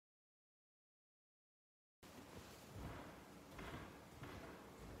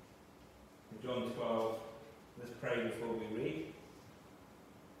pray before we read.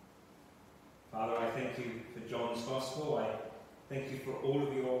 Father, I thank you for John's Gospel. I thank you for all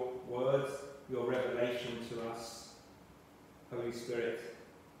of your words, your revelation to us. Holy Spirit,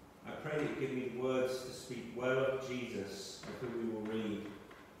 I pray that you give me words to speak well of Jesus, of whom we will read.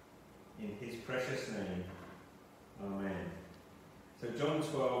 In his precious name, Amen. So John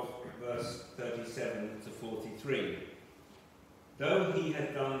 12, verse 37 to 43. Though he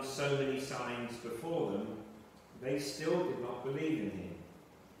had done so many signs before them, they still did not believe in him.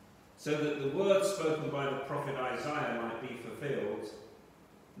 So that the word spoken by the prophet Isaiah might be fulfilled,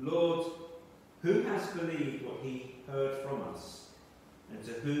 Lord, who has believed what he heard from us? And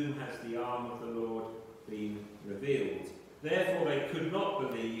to whom has the arm of the Lord been revealed? Therefore they could not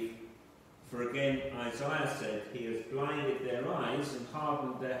believe, for again Isaiah said, he has blinded their eyes and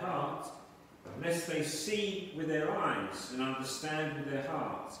hardened their heart, lest they see with their eyes and understand with their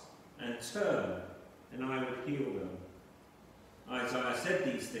heart, and turn, and I would heal them. Isaiah said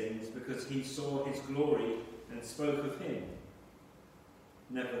these things because he saw his glory and spoke of him.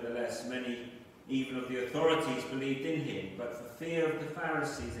 Nevertheless, many, even of the authorities, believed in him, but for fear of the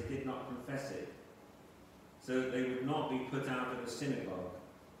Pharisees they did not confess it, so that they would not be put out of the synagogue.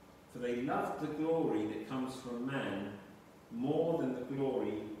 For they loved the glory that comes from man more than the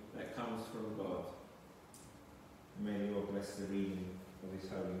glory that comes from God. May the Lord bless the reading of his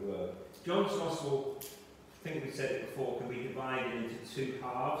holy word. John's Gospel, I think we said it before, can be divided into two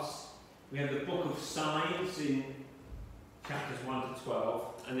halves. We have the book of signs in chapters 1 to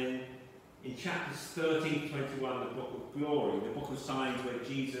 12, and then in chapters 13 to 21, the book of glory, the book of signs where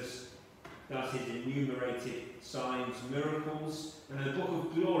Jesus does his enumerated signs, miracles, and the book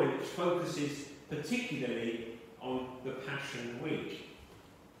of glory, which focuses particularly on the Passion Week.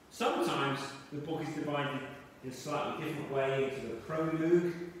 Sometimes the book is divided in a slightly different way into the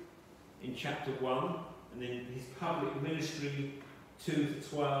prologue in chapter 1, and then his public ministry 2 to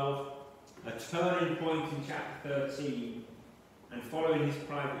 12, a turning point in chapter 13, and following his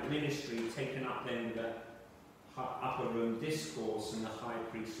private ministry, taken up then with the upper room discourse and the high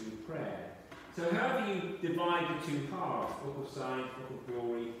priestly prayer. So however you divide the two halves, book of signs, book of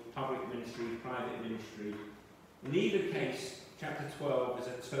glory, public ministry, private ministry, in either case, chapter 12 is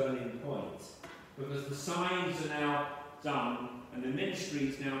a turning point, because the signs are now done and the ministry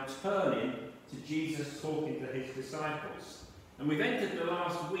is now turning to Jesus talking to his disciples. And we've entered the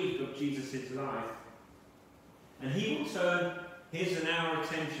last week of Jesus' life, and he will turn his and our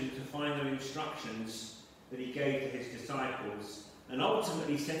attention to final instructions that he gave to his disciples, and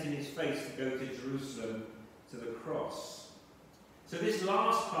ultimately setting his face to go to Jerusalem, to the cross. So this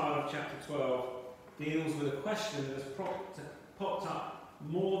last part of chapter 12 deals with a question that has popped up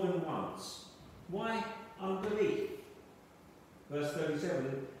more than once. Why unbelief? Verse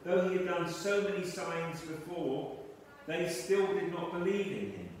 37, though he had done so many signs before, they still did not believe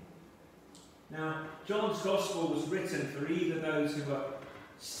in him. Now, John's Gospel was written for either those who are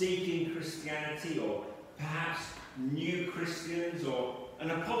seeking Christianity, or perhaps new Christians, or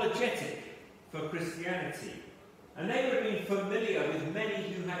an apologetic for Christianity. And they would have been familiar with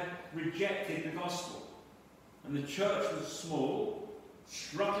many who had rejected the Gospel. And the church was small,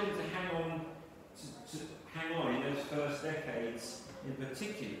 struggling to hang on in those first decades in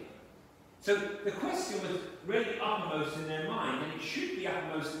particular. So the question was really uppermost in their mind, and it should be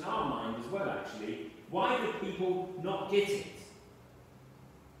uppermost in our mind as well, actually. Why do people not get it?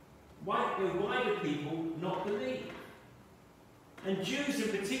 Why do people not believe? And Jews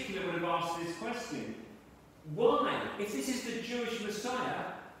in particular would have asked this question. Why? If this is the Jewish Messiah,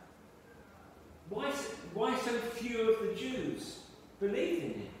 why so few of the Jews believe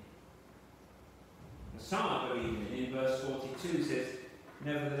in him? Some are believing in him. Verse 42 says,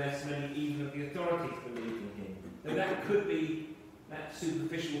 nevertheless, many even of the authorities believe in him. Now that could be that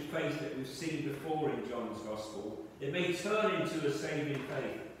superficial faith that we've seen before in John's Gospel. It may turn into a saving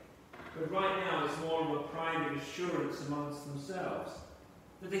faith. But right now it's more of a private assurance amongst themselves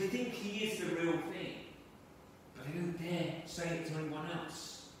that they think he is the real thing, but they don't dare say it to anyone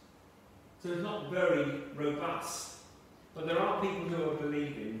else. So it's not very robust. But there are people who are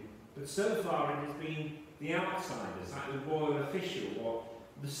believing, but so far it has been the outsiders, like the royal official, or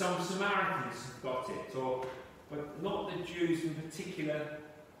some Samaritans have got it, but not the Jews, in particular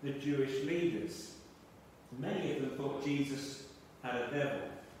the Jewish leaders. Many of them thought Jesus had a devil.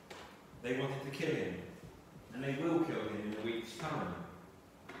 They wanted to kill him, and they will kill him in a week's time.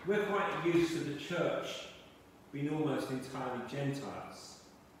 We're quite used to the church being almost entirely Gentiles.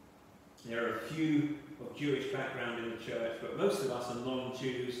 There are a few of Jewish background in the church, but most of us are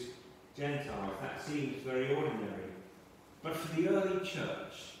non-Jews, Gentiles. That seems very ordinary. But for the early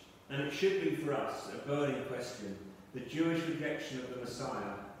church, and it should be for us, a burning question. The Jewish rejection of the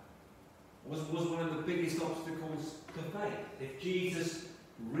Messiah was one of the biggest obstacles to faith. If Jesus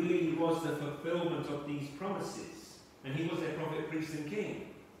really was the fulfillment of these promises, and he was their prophet, priest and king,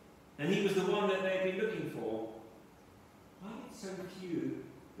 and he was the one that they'd been looking for, why did so few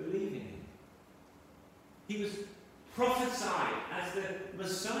believe in him? He was prophesied as the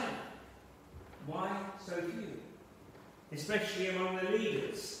Messiah. Why so few? Especially among the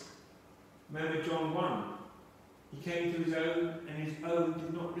leaders. Remember John 1. He came to his own, and his own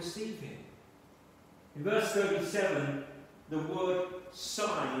did not receive him. In verse 37, the word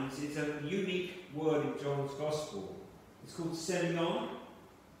signs is a unique word in John's Gospel. It's called semeion.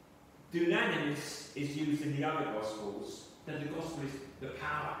 Dunamis is used in the other Gospels. That the Gospel is the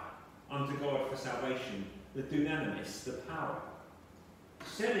power unto God for salvation. The dunamis, the power.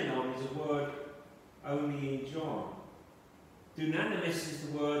 Semeion is a word only in John. Dunamis is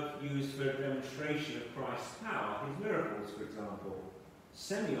the word used for a demonstration of Christ's power, his miracles, for example.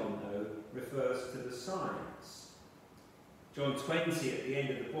 Semeion, though, refers to the signs. John 20, at the end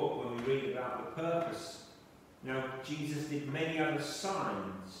of the book, when we read about the purpose, now Jesus did many other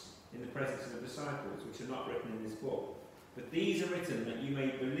signs in the presence of the disciples, which are not written in this book. But these are written that you may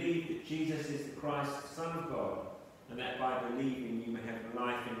believe that Jesus is the Christ, the Son of God, and that by believing you may have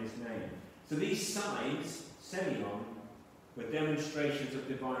life in his name. So these signs, semeion, were demonstrations of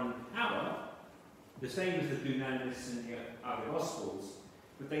divine power, the same as the dunamis in the other Gospels,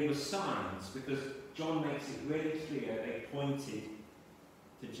 but they were signs because John makes it really clear they pointed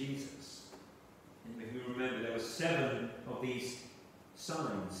to Jesus. And if you remember, there were 7 of these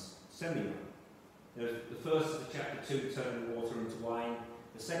signs, semeion. There was the first of chapter 2, turning the water into wine.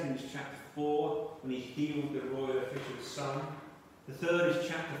 The second is chapter 4, when he healed the royal official's son. The third is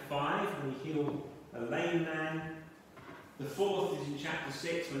chapter 5, when he healed a lame man. The fourth is in chapter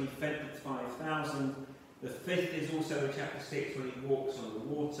 6, when he fed the 5,000. The fifth is also in chapter 6, when he walks on the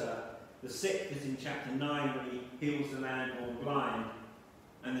water. The sixth is in chapter 9, when he heals the man born blind.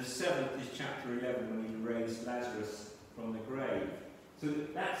 And the seventh is chapter 11, when he raised Lazarus from the grave. So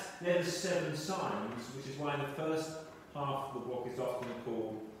they're the 7 signs, which is why the first half of the book is often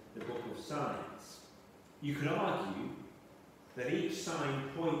called the Book of Signs. You could argue that each sign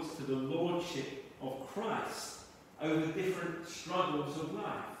points to the lordship of Christ over different struggles of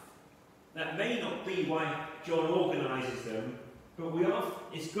life. That may not be why John organises them, but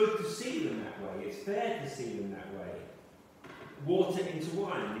it's good to see them that way. It's fair to see them that way. Water into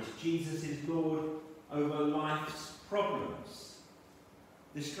wine is Jesus is Lord over life's problems.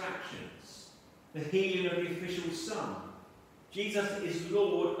 Distractions, the healing of the official's son. Jesus is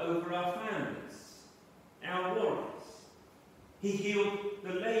Lord over our families, our worries. He healed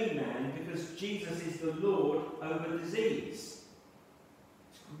the lame man because Jesus is the Lord over disease.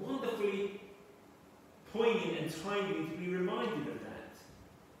 It's wonderfully poignant and timely to be reminded of that.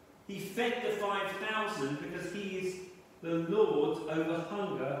 He fed the 5,000 because he is the Lord over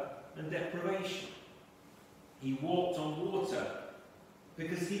hunger and deprivation. He walked on water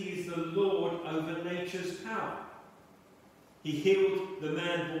because he is the Lord over nature's power. He healed the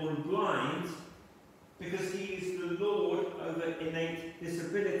man born blind because he is the Lord over innate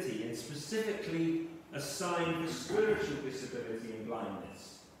disability, and specifically assigned the spiritual disability and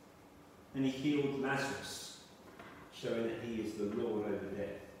blindness. And he healed Lazarus, showing that he is the Lord over death.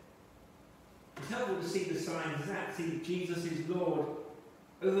 It's helpful to see the signs as that, see that Jesus is Lord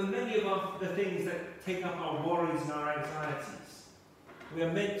over many of the things that take up our worries and our anxieties. We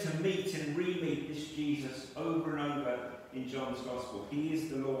are meant to meet and re-meet this Jesus over and over in John's Gospel. He is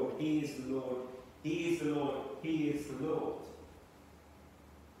the Lord, he is the Lord, he is the Lord, he is the Lord.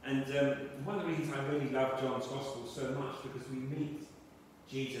 And one of the reasons I really love John's Gospel so much because we meet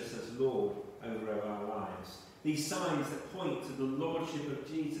Jesus as Lord over our lives. These signs that point to the Lordship of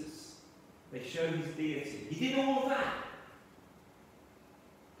Jesus, they show his deity. He did all that,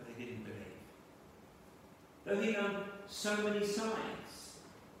 but they didn't believe. Though he done so many signs,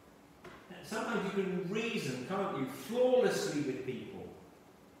 sometimes you can reason, can't you, flawlessly with people.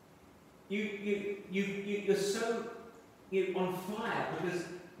 You're so on fire because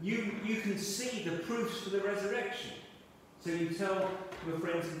you can see the proofs for the resurrection. So you tell your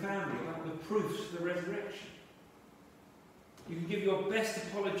friends and family about the proofs for the resurrection. You can give your best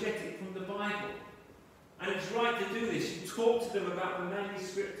apologetic from the Bible. And it's right to do this. You talk to them about the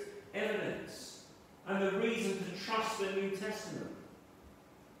manuscript evidence and the reason to trust the New Testament.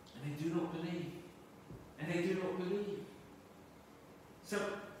 And they do not believe. And they do not believe. So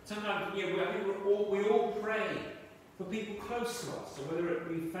sometimes, I think we all pray for people close to us, so whether it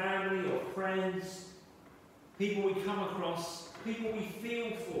be family or friends, people we come across, people we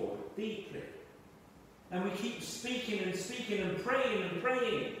feel for deeply. And we keep speaking and speaking and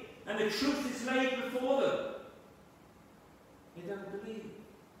praying, and the truth is laid before them. They don't believe.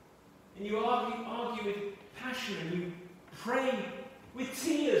 And you argue with passion, and you pray with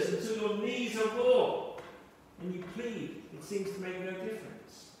tears until your knees are raw. And you plead. It seems to make no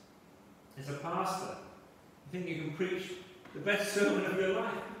difference. As a pastor, you think you can preach the best sermon of your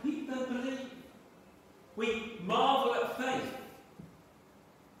life. People don't believe. We marvel at faith.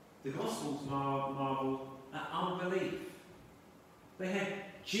 The Gospels marvel at unbelief. They had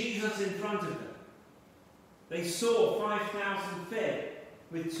Jesus in front of them. They saw 5,000 fed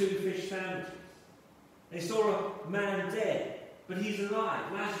with 2 fish sandwiches. They saw a man dead, but he's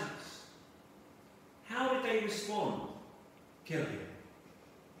alive, Lazarus. How did they respond? Kill him.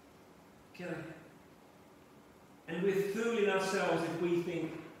 Kill him. And we're fooling ourselves if we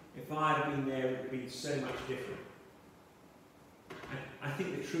think, if I had been there, it would have been so much different. I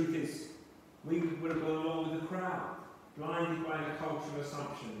think the truth is, we would have gone along with the crowd, blinded by the cultural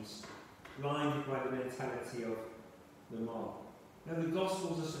assumptions, blinded by the mentality of the mob. Now, the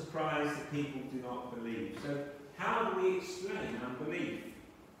Gospels are surprised that people do not believe. So, how do we explain unbelief?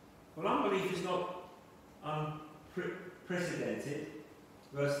 Well, unbelief is not unprecedented.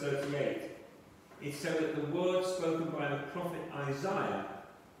 Verse 38. It's so that the words spoken by the prophet Isaiah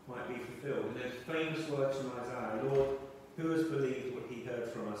might be fulfilled. And those famous words from Isaiah, Lord, who has believed what he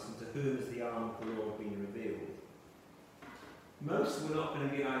heard from us, and to whom has the arm of the Lord been revealed? Most were not going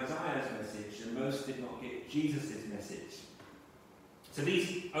to get Isaiah's message, and most did not get Jesus' message. So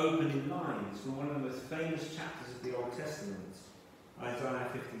these opening lines from one of the most famous chapters of the Old Testament, Isaiah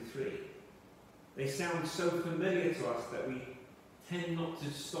 53, they sound so familiar to us that we tend not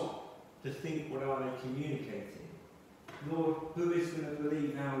to stop to think, what are they communicating? Lord, who is going to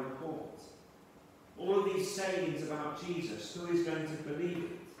believe our report? All of these sayings about Jesus, who is going to believe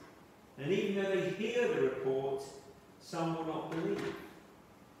it? And even though they hear the report, some will not believe.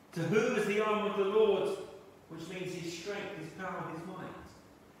 To whom is the arm of the Lord, which means his strength, his power, his might.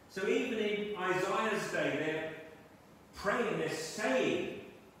 So even in Isaiah's day, they're praying, they're saying,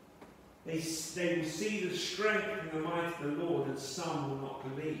 they will see the strength and the might of the Lord, and some will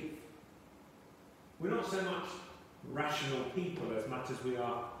not believe. We're not so much rational people as much as we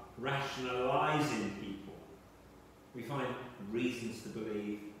are rationalising people. We find reasons to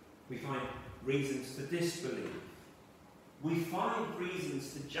believe. We find reasons to disbelieve. We find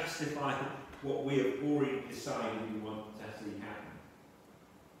reasons to justify what we have already decided we want to actually happen.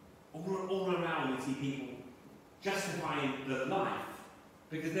 All around we see people justifying the life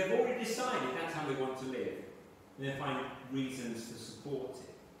because they've already decided that's how they want to live. And they find reasons to support it.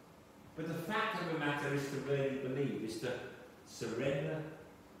 But the fact of the matter is to really believe, is to surrender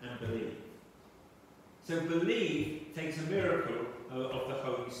and believe. So believe takes a miracle of the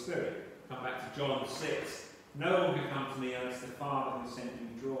Holy Spirit. Come back to John 6. No one can come to me unless the Father who sent me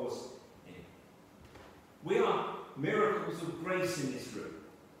draws him. We are miracles of grace in this room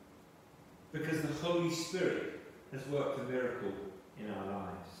because the Holy Spirit has worked a miracle in our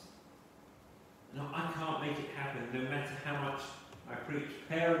lives. Now, I can't make it happen no matter how much I preach.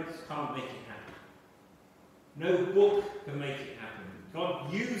 Parents can't make it happen. No book can make it happen.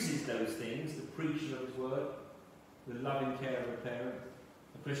 God uses those things, the preaching of his word, the loving care of a parent,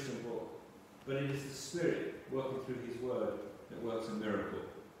 a Christian book. But it is the Spirit working through his word that works a miracle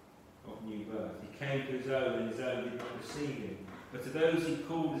of new birth. He came to his own, and his own did not receive him. But to those he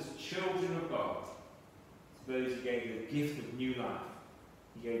called as children of God, to those he gave the gift of new life,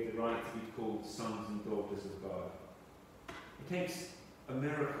 he gave the right to be called sons and daughters of God. It takes a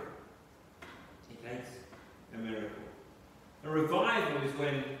miracle. It takes a miracle. A revival is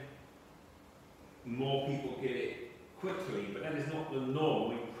when more people get it quickly, but that is not the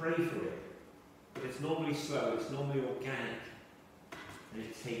norm. We pray for it. But it's normally slow, it's normally organic, and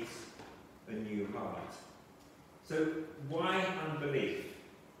it takes a new heart. So why unbelief?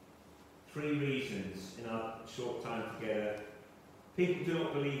 3 reasons in our short time together. People do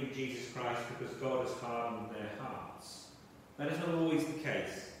not believe in Jesus Christ because God has hardened their hearts. That is not always the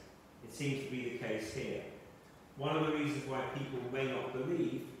case. It seems to be the case here. One of the reasons why people may not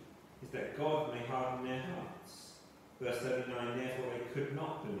believe is that God may harden their hearts. Verse 39, therefore they could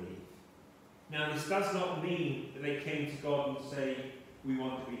not believe. Now this does not mean that they came to God and say, we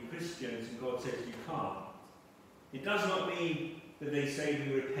want to be Christians, and God says you can't. It does not mean that they say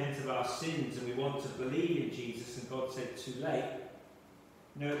we repent of our sins and we want to believe in Jesus, and God said too late.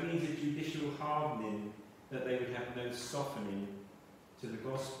 No, it means a judicial hardening, that they would have no softening to the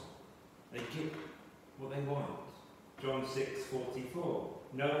gospel. They get what they want. John 6:44.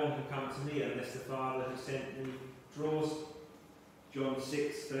 No one can come to me unless the Father who sent me draws John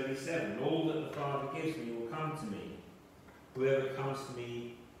 6:37, all that the Father gives me will come to me. Whoever comes to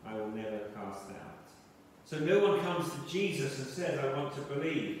me, I will never cast out. So no one comes to Jesus and says, I want to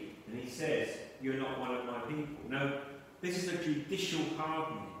believe. And he says, you're not one of my people. No, this is a judicial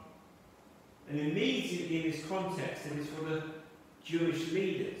hardening. And immediately in this context, it is for the Jewish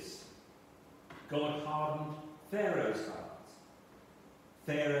leaders. God hardened Pharaoh's heart.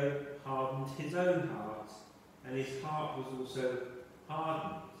 Pharaoh hardened his own heart, and his heart was also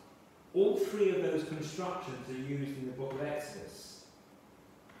hardened. All three of those constructions are used in the book of Exodus.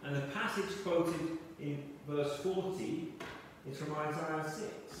 And the passage quoted in verse 40 is from Isaiah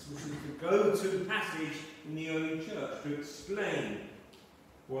 6, which is the go-to passage in the early church to explain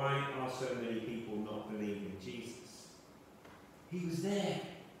why are so many people not believing in Jesus. He was there.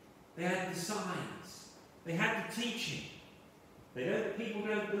 They had the signs. They had the teaching. People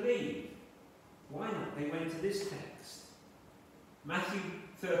don't believe. Why not? They went to this text. Matthew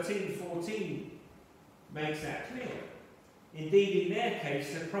 13:14 makes that clear. Indeed, in their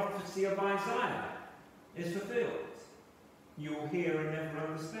case, the prophecy of Isaiah is fulfilled. You will hear and never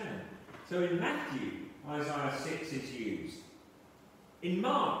understand. So in Matthew, Isaiah 6 is used. In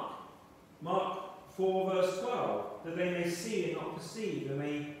Mark 4 verse 12, that they may see and not perceive, and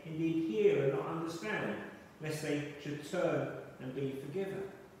may indeed hear and not understand, lest they should turn and be forgiven.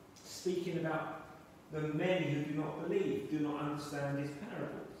 Speaking about the many who do not believe, do not understand his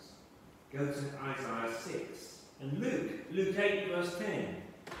parables. Go to Isaiah 6. And Luke 8 verse 10.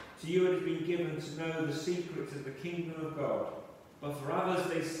 To you it has been given to know the secrets of the kingdom of God, but for others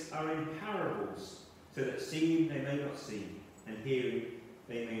they are in parables, so that seeing they may not see, and hearing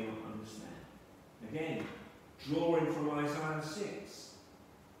they may not understand. Again, drawing from Isaiah 6.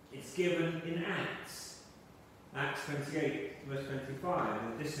 It's given in Acts 28 verse 25,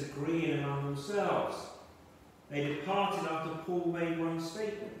 and disagreeing among themselves. They departed after Paul made one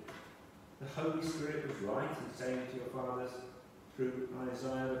statement. The Holy Spirit was right in saying to your fathers, through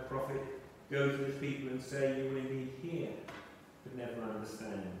Isaiah the prophet, go to this people and say, you will indeed hear, but never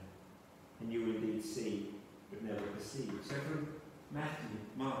understand, and you will indeed see, but never perceive. So from Matthew,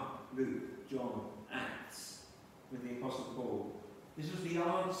 Mark, Luke, John, Acts, with the Apostle Paul, this was the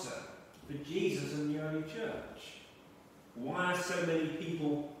answer for Jesus and the early church. Why are so many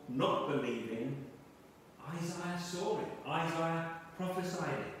people not believing? Isaiah saw it. Isaiah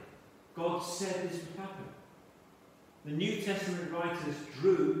prophesied it. God said this would happen. The New Testament writers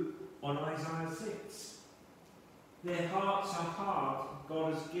drew on Isaiah 6. Their hearts are hard.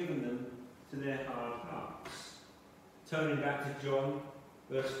 God has given them to their hard hearts. Turning back to John,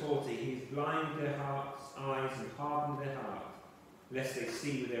 verse 40, He's blinded their hearts, eyes, and hardened their heart, lest they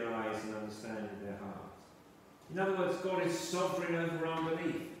see with their eyes and understand with their heart. In other words, God is sovereign over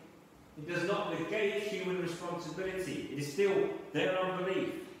unbelief. It does not negate human responsibility. It is still their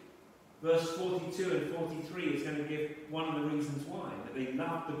unbelief. Verse 42 and 43 is going to give one of the reasons why, that they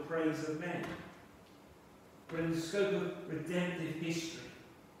love the praise of men. But in the scope of redemptive history,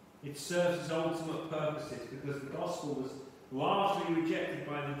 it serves its ultimate purposes, because the gospel was largely rejected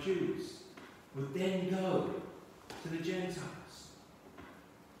by the Jews, would then go to the Gentiles.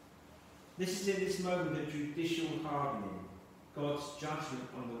 This is in this moment of judicial hardening, God's judgment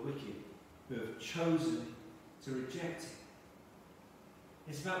on the wicked who have chosen to reject it.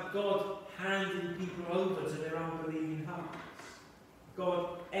 It's about God handing people over to their unbelieving hearts.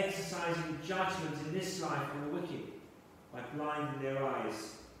 God exercising judgment in this life on the wicked by blinding their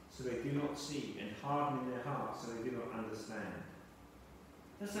eyes so they do not see, and hardening their hearts so they do not understand.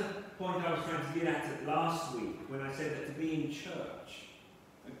 That's the point I was trying to get at last week when I said that to be in church,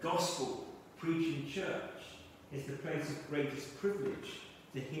 a gospel preaching church, is the place of greatest privilege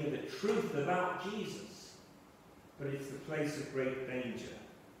to hear the truth about Jesus, but it's the place of great danger.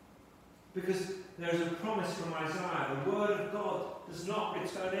 Because there is a promise from Isaiah, the word of God does not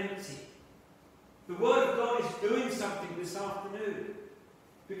return empty. The word of God is doing something this afternoon,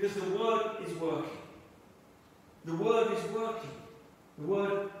 because the word is working. The word is working. The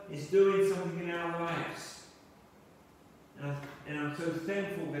word is doing something in our lives. And I'm so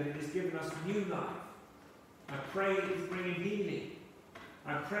thankful that it has given us new life. I pray it is bringing healing.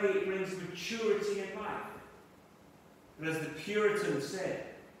 I pray it brings maturity in life. And as the Puritans said,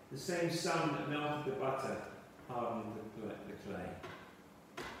 the same sun that melted the butter hardened the clay.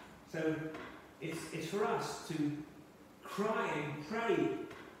 So it's for us to cry and pray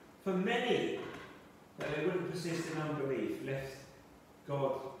for many that they wouldn't persist in unbelief, lest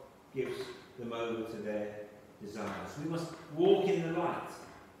God gives them over to their desires. We must walk in the light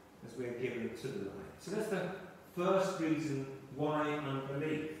as we are given to the light. So that's the first reason why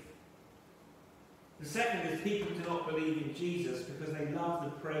unbelief. The second is people do not believe in Jesus because they love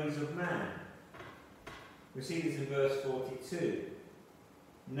the praise of man. We see this in verse 42.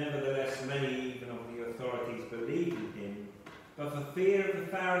 Nevertheless, many even of the authorities believed in him, but for fear of the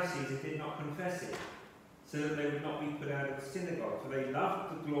Pharisees they did not confess it, so that they would not be put out of the synagogue. For they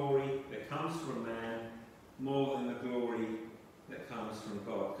loved the glory that comes from man more than the glory that comes from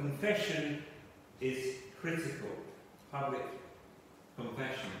God. Confession is critical. Public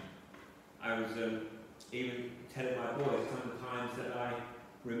confession. I was even telling my boys some of the times that I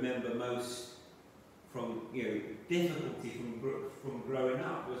remember most from difficulty from growing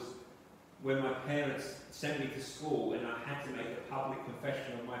up was when my parents sent me to school and I had to make a public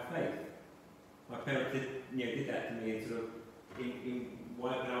confession of my faith. My parents did that to me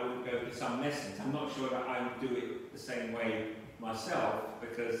when I would go to some lessons. I'm not sure that I would do it the same way myself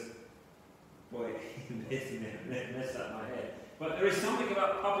because, boy, it messed up my head. But there is something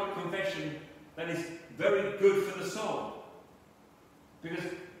about public confession that is very good for the soul. Because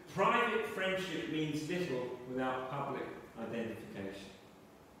private friendship means little without public identification.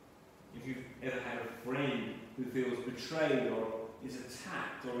 If you've ever had a friend who feels betrayed or is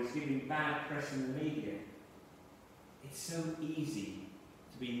attacked or is giving bad press in the media, it's so easy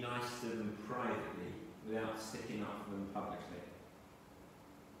to be nice to them privately without sticking up for them publicly.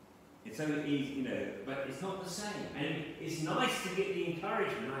 It's so easy, but it's not the same. And it's nice to get the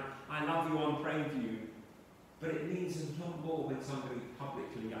encouragement. I love you, I'm praying for you. But it means a lot more when somebody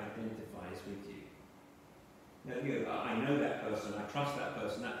publicly identifies with you. I know that person, I trust that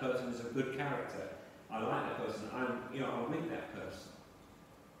person is a good character. I like that person, I'm with that person.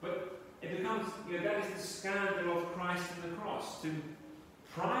 But it becomes, that is the scandal of Christ and the cross, to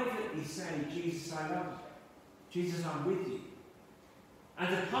privately say, Jesus, I love you. Jesus, I'm with you. And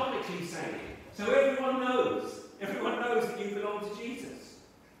to publicly say it. So everyone knows that you belong to Jesus.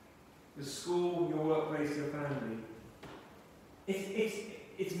 The school, your workplace, your family.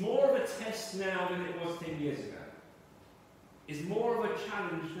 It's more of a test now than it was 10 years ago. It's more of a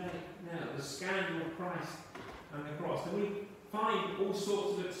challenge now, the scandal of Christ and the cross. And we find all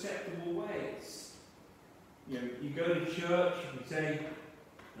sorts of acceptable ways. You go to church, you say,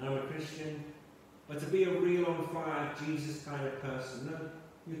 I'm a Christian, but to be a real on fire, Jesus kind of person, no,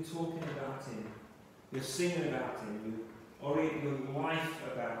 you're talking about him. You're singing about him. You orient your life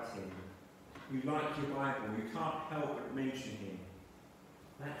about him. You like your Bible. You can't help but mention him.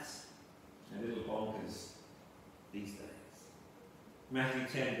 That's a little bonkers these days. Matthew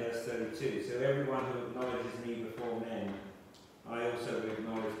 10, verse 32. So everyone who acknowledges me before men, I also will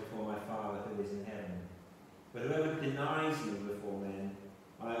acknowledge before my Father who is in heaven. But whoever denies me before men,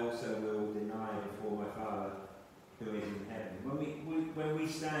 I also will deny before my Father who is in heaven. When we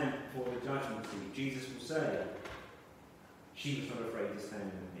stand before the judgment seat, Jesus will say, she was not afraid to stand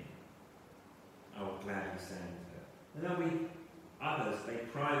with me. I will gladly stand with her. And then others, they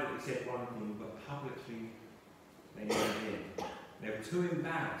privately said one thing, but publicly they never did. They were too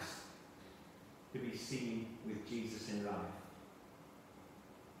embarrassed to be seen with Jesus in life.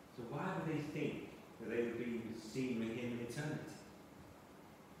 So why would they think that they would be seen with him in eternity?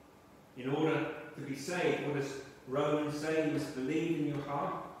 In order to be saved, what does Romans say? You must believe in your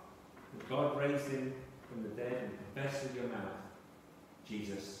heart that God raised him from the dead and confess with your mouth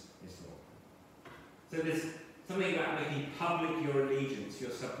Jesus is Lord. So there's something about making public your allegiance,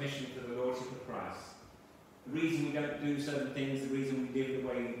 your submission to the Lordship of Christ. The reason we don't do certain things, the reason we live the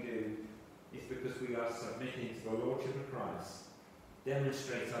way we do, is because we are submitting to the Lordship of Christ.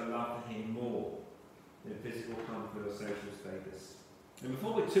 Demonstrates our love for him more than physical comfort or social status. And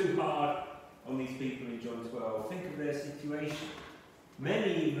before we're too hard on these people in John 12, think of their situation.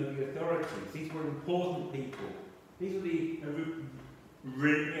 Many even of the authorities, these were important people. These were the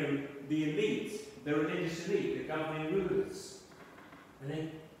elite, the religious elite, the governing rulers.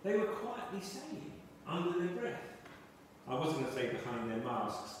 And they were quietly saying, under their breath. I wasn't going to say behind their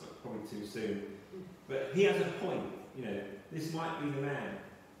masks, but probably too soon. But he has a point, this might be the man.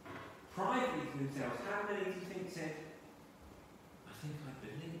 Privately to themselves, how many do you think said, I think I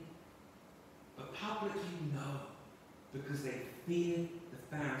believe? But publicly, no, because they feared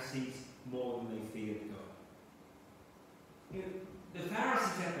the Pharisees more than they feared God. The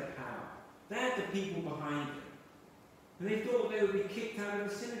Pharisees had the power. They had the people behind them. And they thought they would be kicked out of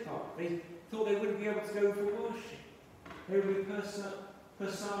the synagogue. They thought they wouldn't be able to go for worship. They would be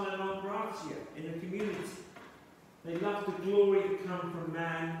persona non grata in the community. They loved the glory that comes from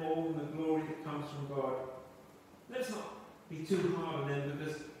man more than the glory that comes from God. Let's not be too hard on them,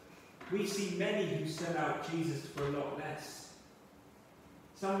 because we see many who sell out Jesus for a lot less.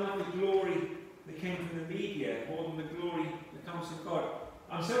 Some love the glory that came from the media more than the glory that comes from God.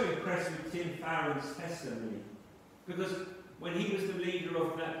 I'm so impressed with Tim Farron's testimony, because when he was the leader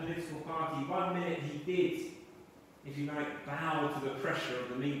of that political party, 1 minute he did, if you like, bow to the pressure of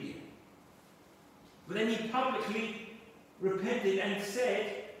the media. But then he publicly repented and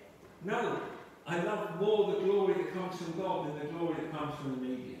said, no, I love more the glory that comes from God than the glory that comes from the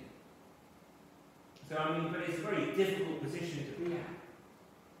media. So, but it's a very difficult position to be at.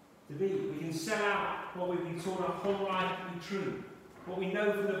 We can sell out what we've been taught our whole life to be true, what we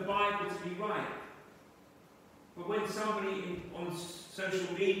know from the Bible to be right. But when somebody on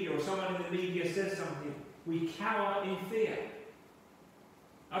social media or someone in the media says something, we cower in fear.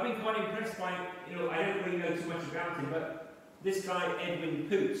 I've been quite impressed by, I don't really know too much about him, but this guy, Edwin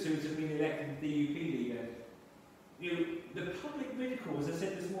Poots, who's been elected the DUP leader, the public ridicule, as I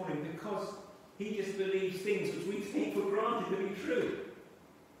said this morning, because he just believes things which we take for granted to be true.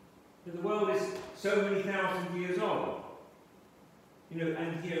 That the world is so many thousand years old,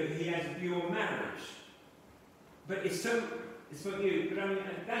 and he has a view on marriage. But that's the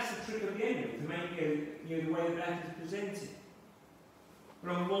trick of the enemy, to make the way that is presented.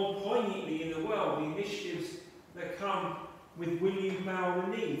 But more poignantly in the world, the initiatives that come with William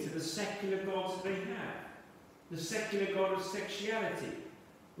Mulroney to the secular gods that they have. The secular god of sexuality,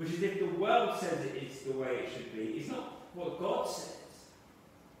 which is if the world says it's the way it should be, it's not what God says.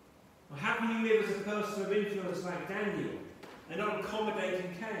 Well, how can you live as a person of influence like Daniel and not accommodate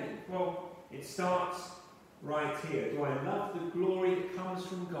Cain? Well, it starts right here. Do I love the glory that comes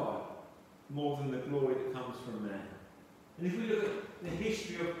from God more than the glory that comes from man? And if we look at the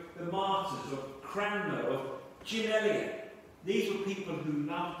history of the martyrs, of Cranmer, of Jim Elliot, these were people who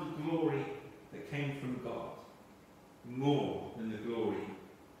loved the glory that came from God more than the glory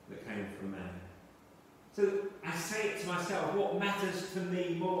that came from man. So I say it to myself, what matters to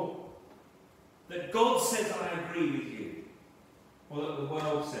me more? That God says I agree with you, or that the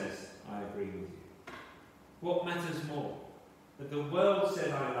world says I agree with you? What matters more? That the world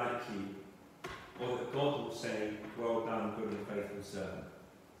says I like you, or that God will say, well done, good and faithful servant?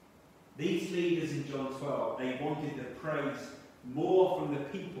 These leaders in John 12, they wanted the praise more from the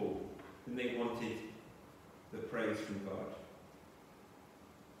people than they wanted the praise from God.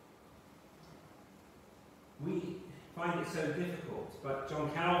 We find it so difficult, but John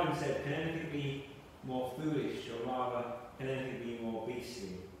Calvin said, can anything be more foolish, or rather, can anything be more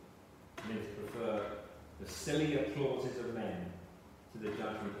beastly than to prefer the silly applauses of men to the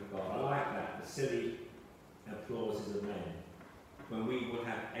judgment of God? I like that, the silly applauses of men, when we will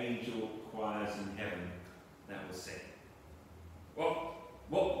have angel choirs in heaven that will sing.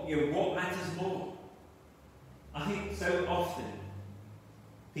 What matters more? I think so often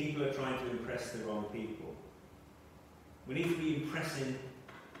people are trying to impress the wrong people. We need to be impressing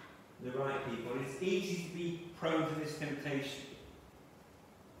the right people. And it's easy to be prone to this temptation,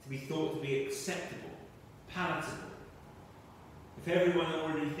 to be thought to be acceptable, palatable. If everyone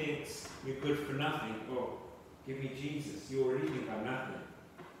already thinks you're good for nothing, well, give me Jesus, you already think I'm nothing.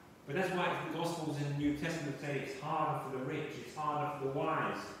 But that's why the Gospels in the New Testament say it's harder for the rich, it's harder for the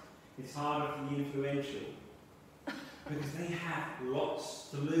wise, it's harder for the influential. Because they have lots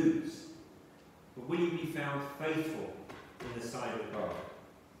to lose. But will you be found faithful in the sight of God?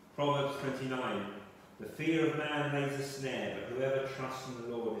 Proverbs 29, the fear of man lays a snare, but whoever trusts in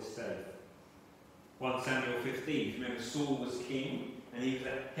the Lord is safe. 1 Samuel 15, remember Saul was king, and he was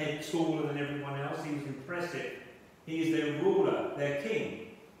a head taller than everyone else, he was impressive. He is their ruler, their king.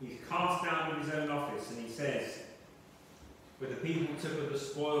 He's cast out of his own office, and he says, but the people took of the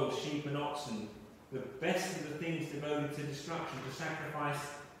spoil, sheep and oxen, the best of the things devoted to destruction, to sacrifice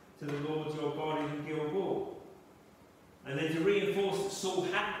to the Lord your God in Gilgal. And then to reinforce that Saul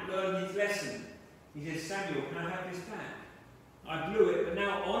hadn't learned his lesson, he says, Samuel, can I have this back? I blew it, but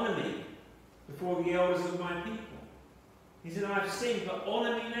now honour me before the elders of my people. He said, I've sinned, but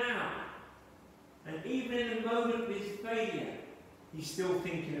honour me now. And even in a moment of his failure, he's still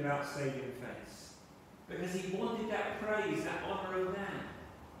thinking about saving face. Because he wanted that praise, that honour of man.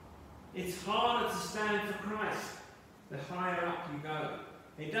 It's harder to stand for Christ the higher up you go.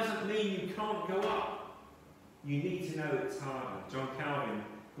 It doesn't mean you can't go up. You need to know it's harder. John Calvin,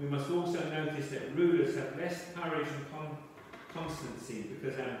 we must also notice that rulers have less courage and constancy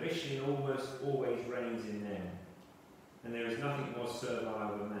because ambition almost always reigns in them. And there is nothing more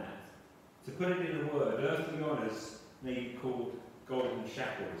servile than that. To put it in a word, earthly honours may be called golden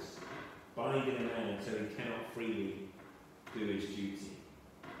shackles, binding a man so he cannot freely do his duty.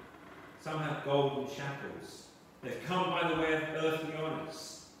 Some have golden shackles. They've come by the way of earthly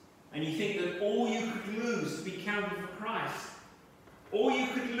honours. And you think that all you could lose to be counted for Christ, all you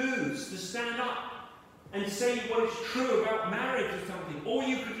could lose to stand up and say what is true about marriage or something, all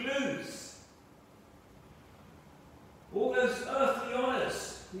you could lose. All those earthly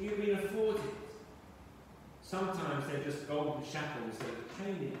honours that you've been afforded. Sometimes they're just golden shackles that are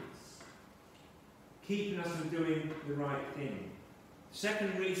chaining us, keeping us from doing the right thing. The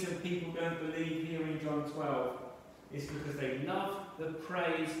second reason people don't believe here in John 12 is because they love the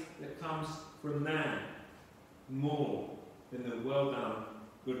praise that comes from man more than the well done,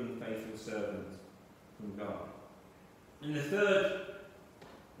 good and faithful servant from God. And the third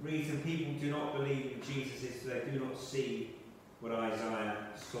reason people do not believe in Jesus is that they do not see what Isaiah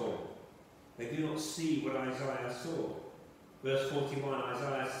saw. They do not see what Isaiah saw. Verse 41,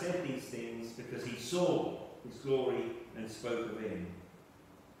 Isaiah said these things because he saw his glory and spoke of him.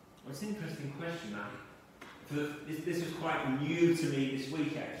 Well, it's an interesting question, that. This was quite new to me this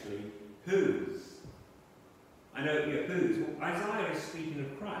week, actually. Whose? I know, whose? Well, Isaiah is speaking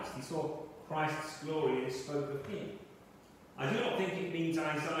of Christ. He saw Christ's glory and spoke of him. I do not think it means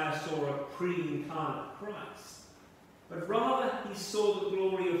Isaiah saw a pre-incarnate Christ, but rather he saw the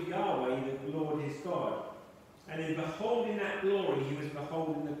glory of Yahweh, the Lord his God. And in beholding that glory, he was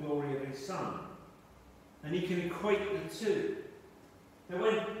beholding the glory of his Son. And he can equate the two. Now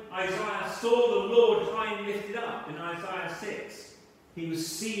when Isaiah saw the Lord high and lifted up in Isaiah 6, he was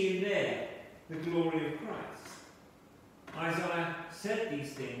seeing there the glory of Christ. Isaiah said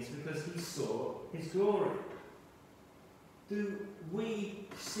these things because he saw his glory. Do we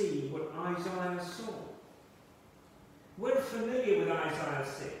see what Isaiah saw? We're familiar with Isaiah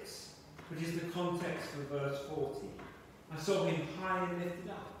 6, which is the context for verse 40. I saw him high and lifted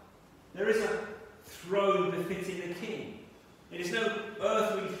up. There is a throne befitting a king. It is no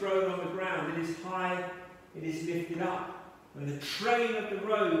earthly throne on the ground. It is high, it is lifted up. And the train of the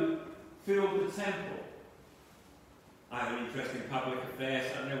robe filled the temple. I have an interest in public affairs.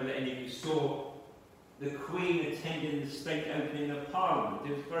 I don't know whether any of you saw the Queen attending the state opening of Parliament.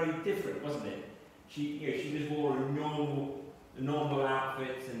 It was very different, wasn't it? She just wore a normal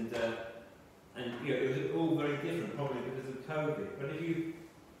outfit, and it was all very different, probably because of COVID. But if you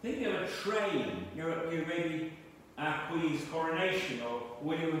think of a train, maybe our Queen's coronation or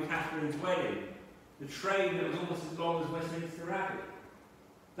William and Catherine's wedding, the train that was almost as long as Westminster Abbey.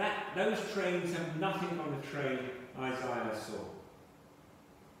 Those trains have nothing on the train Isaiah saw.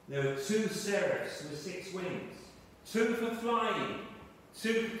 There were 2 seraphs with 6 wings, 2 for flying,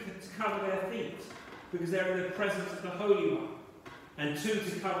 2 to cover their feet, because they're in the presence of the Holy One, and 2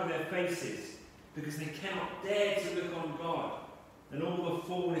 to cover their faces, because they cannot dare to look on God and all the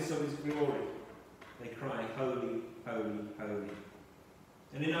fullness of his glory. They cry, holy, holy, holy.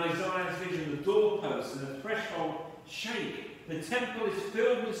 And in Isaiah's vision, the doorposts and the threshold shake. The temple is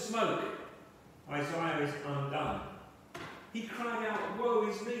filled with smoke. Isaiah is undone. He cried out, woe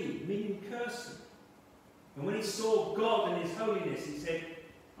is me, meaning cursing. And when he saw God and his holiness, he said,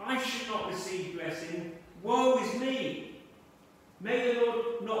 I should not receive blessing. Woe is me. May the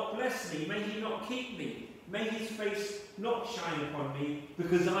Lord not bless me. May he not keep me. May his face not shine upon me,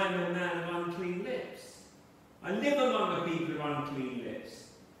 because I am a man of unclean lips. I live among a people of unclean lips,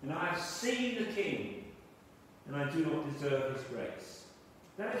 and I have seen the King, and I do not deserve his grace.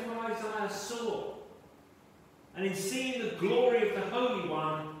 That is what Isaiah saw. And in seeing the glory of the Holy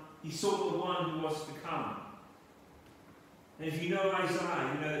One, he saw the one who was to come. And if you know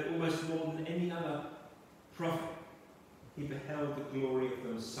Isaiah, you know that almost more than any other prophet, he beheld the glory of the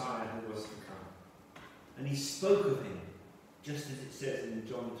Messiah who was to come. And he spoke of him, just as it says in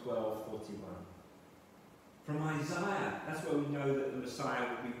John 12:41. From Isaiah, that's where we know that the Messiah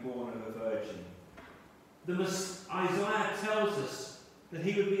would be born of a virgin. Isaiah tells us that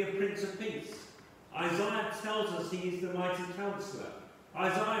he would be a Prince of Peace. Isaiah tells us he is the mighty counselor.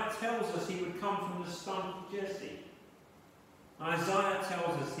 Isaiah tells us he would come from the stump of Jesse. Isaiah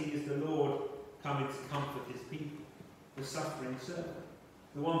tells us he is the Lord coming to comfort his people, the suffering servant,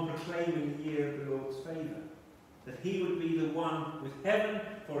 the one proclaiming the year of the Lord's favour, that he would be the one with heaven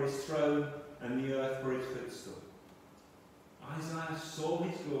for his throne and the earth for his footstool. Isaiah saw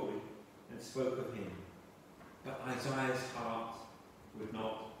his glory and spoke of him, but Isaiah's heart would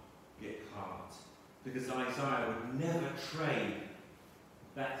not get hard, because Isaiah would never trade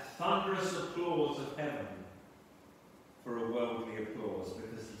that thunderous applause of heaven for a worldly applause,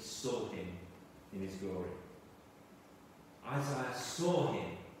 because he saw him in his glory. Isaiah saw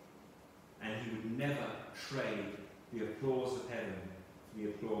him, and he would never trade the applause of heaven for the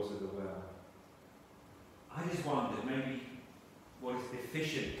applause of the world. I just wondered, maybe what is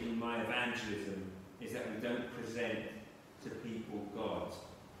deficient in my evangelism is that we don't present to people God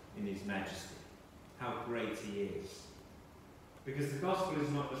in his majesty, how great he is. Because the gospel is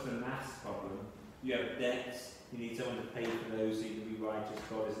not just a maths problem, You have debts, you need someone to pay for those so you can be righteous,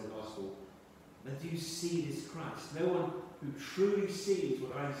 God is the gospel. But do you see this Christ? No one who truly sees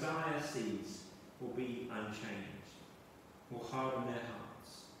what Isaiah sees will be unchanged, will harden their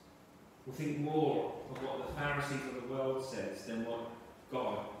hearts, will think more of what the Pharisees of the world says than what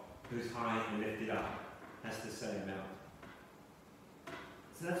God, who is high and lifted up, has to say about it.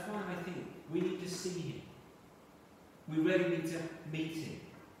 So that's why I think we need to see him. We really need to meet him.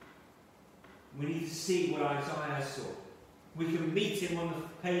 We need to see what Isaiah saw. We can meet him on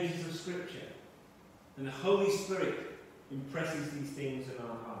the pages of Scripture. And the Holy Spirit impresses these things in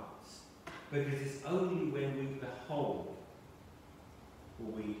our hearts. Because it's only when we behold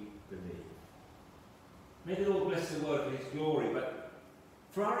will we believe. May the Lord bless the word for his glory, but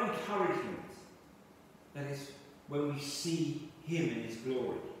for our encouragement, that is when we see him in his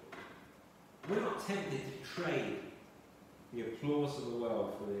glory. We're not tempted to trade the applause of the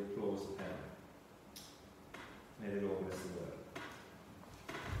world for the applause of heaven. May the Lord bless the word.